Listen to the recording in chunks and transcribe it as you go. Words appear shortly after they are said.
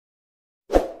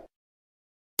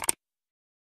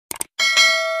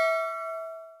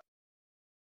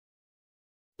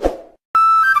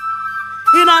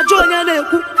Jonya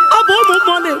Neku, Abomo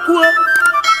Moneku,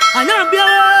 Anambia,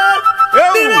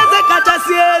 Tirese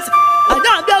Cachasies,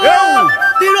 Anambia,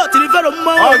 Tiro Tilifero,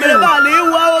 Valley,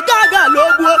 Gaga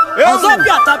Logo,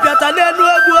 Zopia Tapiata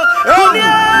Nenuego,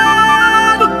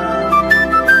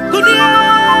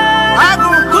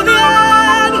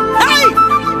 Kunian, hey!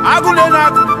 Agulena,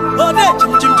 oh,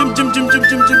 Jim.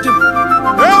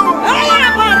 Hey,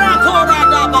 Barakora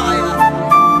Dabaya.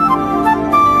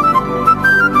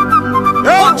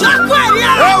 Ugochukwu,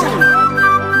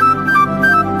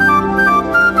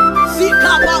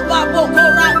 Sika Baba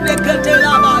Bokora Nekete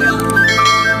Labaya.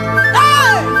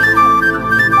 Hey!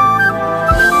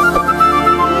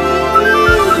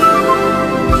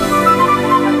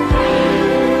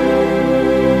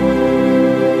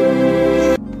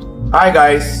 Hi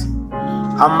guys,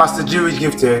 I'm Master G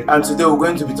Gifted, and today we're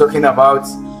going to be talking about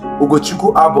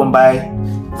Ugochukwu album by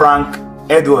Frank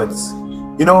Edwards.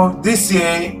 You know, this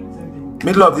year,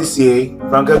 middle of this year,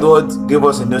 Frank Edwards gave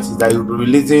us a notice that he will be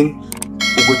releasing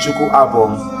Ugochukwu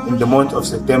album in the month of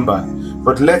September.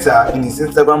 But later, in his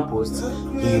Instagram post,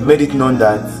 he made it known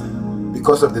that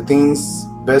because of the things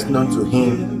best known to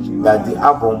him, that the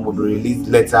album will be released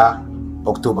later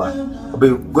October. I'll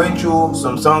be going through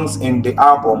some songs in the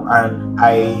album, and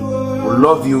I would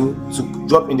love you to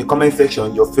drop in the comment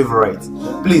section your favorites.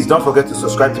 Please don't forget to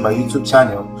subscribe to my YouTube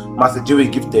channel, Master G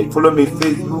Gifted. Follow me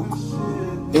Facebook,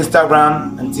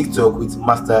 Instagram and TikTok with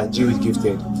Master G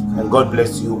Gifted, and God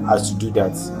bless you as you do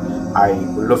that. I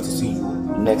would love to see you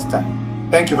next time.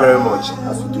 Thank you very much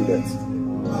as you do that.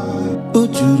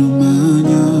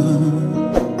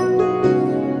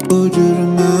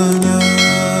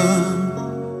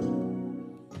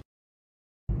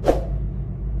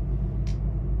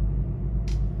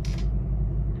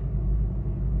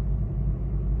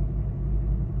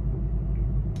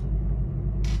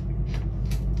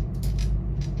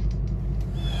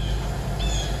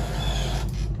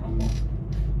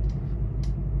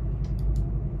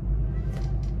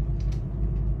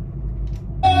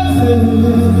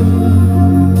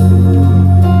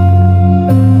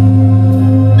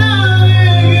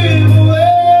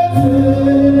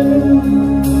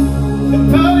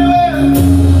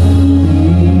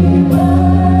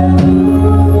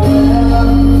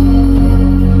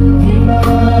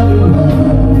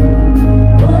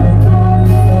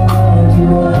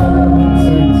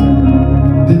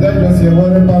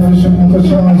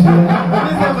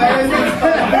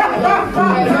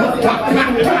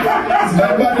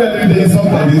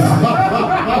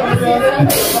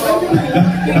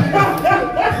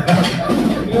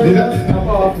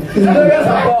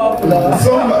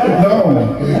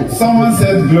 Someone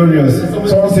said glorious,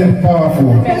 someone said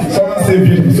powerful, someone said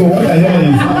beautiful. So what I hear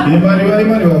is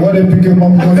Emmanuel, what they pick up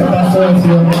on here?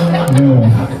 No,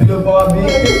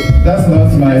 that's not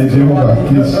my Jehovah.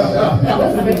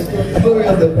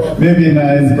 Maybe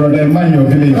his brother Emmanuel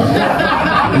village.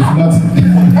 It's not.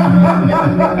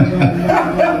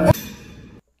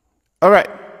 All right,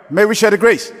 may we share the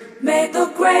grace. May the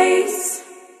grace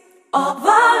of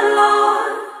our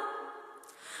Lord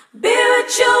be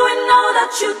with you in all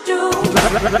that you do.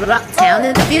 Rocktown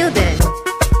in the building.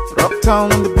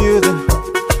 Rocktown in the building.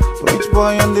 Rich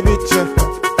boy on the beach.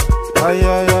 Ay.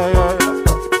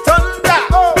 Thunder.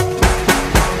 Oh.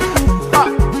 Ah.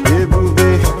 Hey,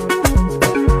 booby.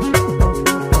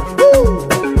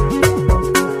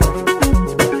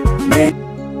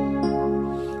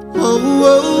 Oh,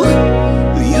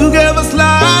 you gave us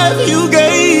life, you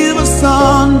gave us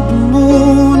sun, the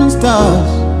moon and stars,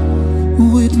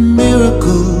 with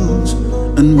miracles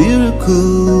and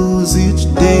miracles.